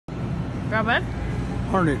Robert?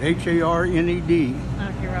 Harned, H-A-R-N-E-D.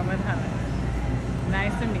 Okay, Robert Harned.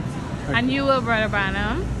 Nice to meet you. And you were Brother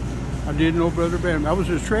Branham? I did know Brother Branham. I was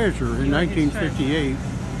his treasurer in 1958.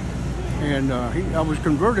 And I was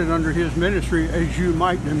converted under his ministry, as you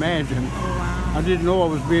might imagine. Oh, wow. I didn't know I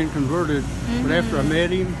was being converted, but after I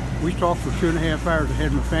met him, we talked for 2.5 hours. I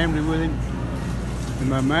had my family with him, and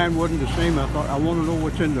my mind wasn't the same. I thought, I want to know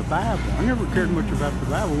what's in the Bible. I never cared much about the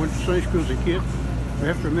Bible. I went to Sunday school as a kid. But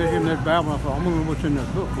after I met him, that Bible, I thought, I want to know what's in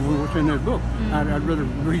that book. I want to know what's in that book. I'd rather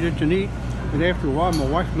read it than eat. And after a while, my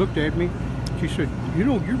wife looked at me. She said, you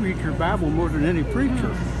know, you read your Bible more than any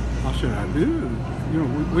preacher. I said, I do. You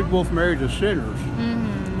know, we both married as sinners.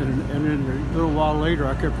 And then a little while later,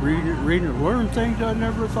 I kept reading it, learned things I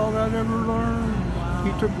never thought I'd ever learn. Wow.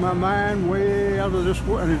 He took my mind way out of this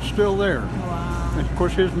world, and it's still there. Wow. And of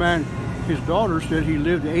course, his daughter said he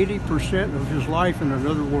lived 80% of his life in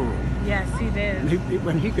another world. Yes, he did.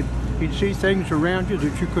 And he'd see things around you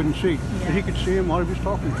that you couldn't see. Yes. And he could see them while he was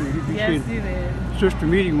talking to you. Yes, he did. Sister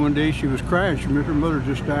meeting one day, she was crying. She remembered her mother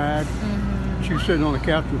just died. She was sitting on the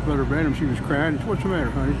couch with Brother Branham. She was crying. She said, what's the matter,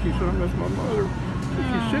 honey? She said, I miss my mother.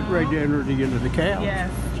 She's sitting right down there at the end of the couch.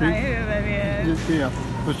 Yes, see? I hear that, yes.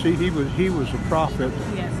 Yeah, but see, he was a prophet.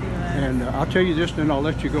 Yes, he was. And I'll tell you this, then I'll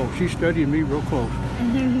let you go. She's studying me real close.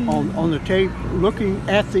 On the tape, looking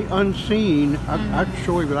at the unseen, I'd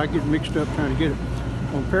show you, but I get mixed up trying to get it.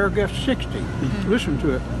 On paragraph 60, listen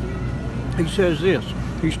to it. He says this.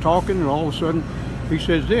 He's talking, and all of a sudden, he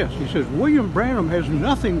says this. He says, William Branham has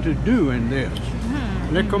nothing to do in this.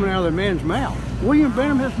 And that coming out of the man's mouth. William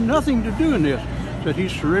Branham has nothing to do in this. That he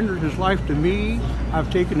surrendered his life to me. I've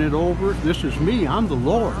taken it over. This is me. I'm the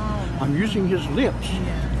Lord. I'm using his lips.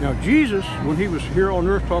 Now Jesus, when he was here on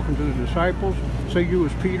earth talking to the disciples, say you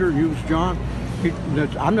was Peter and you was John,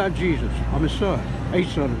 I'm not Jesus. I'm his son, a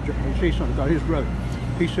son of God, his brother.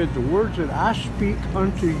 He said, the words that I speak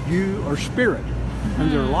unto you are spirit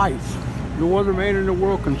and they're life. No other man in the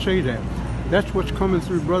world can say that. That's what's coming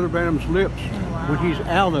through Brother Branham's lips. When he's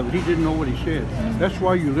out of it, he didn't know what he said. That's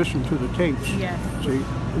why you listen to the tapes. Yes. See,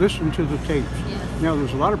 listen to the tapes. Now,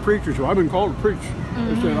 there's a lot of preachers who I've been called to preach.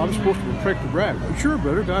 They said, I'm supposed to protect the bride. Sure,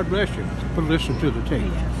 brother, God bless you. But listen to the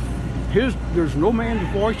tapes. There's no man's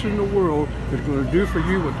voice in the world that's going to do for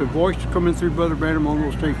you what the voice coming through Brother Branham on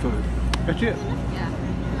those tapes is. That's it.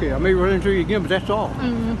 Okay, I may run into you again, but that's all.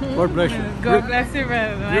 God bless you. God bless you,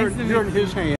 brother. Nice to meet you. You're in his hands.